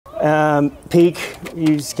Peak,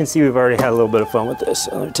 you can see we've already had a little bit of fun with this.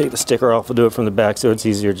 I'm going to take the sticker off, we'll do it from the back so it's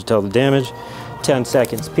easier to tell the damage. 10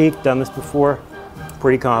 seconds peak, done this before,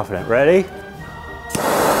 pretty confident. Ready?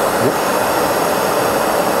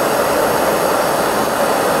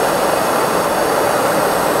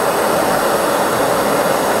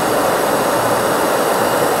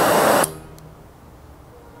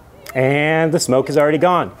 And the smoke is already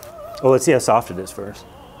gone. Well, let's see how soft it is first.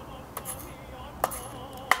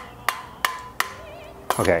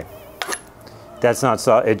 Okay, that's not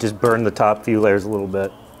soft, it just burned the top few layers a little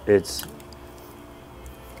bit. It's,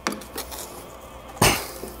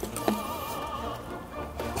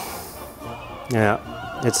 yeah,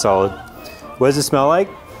 it's solid. What does it smell like?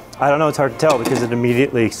 I don't know, it's hard to tell because it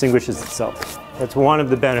immediately extinguishes itself. That's one of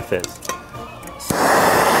the benefits.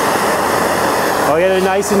 I'll get it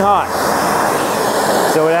nice and hot.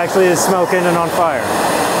 So it actually is smoking and on fire.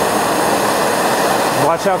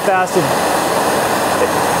 Watch how fast it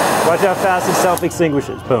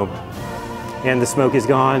self-extinguishes. Boom. And the smoke is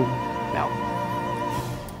gone. Now.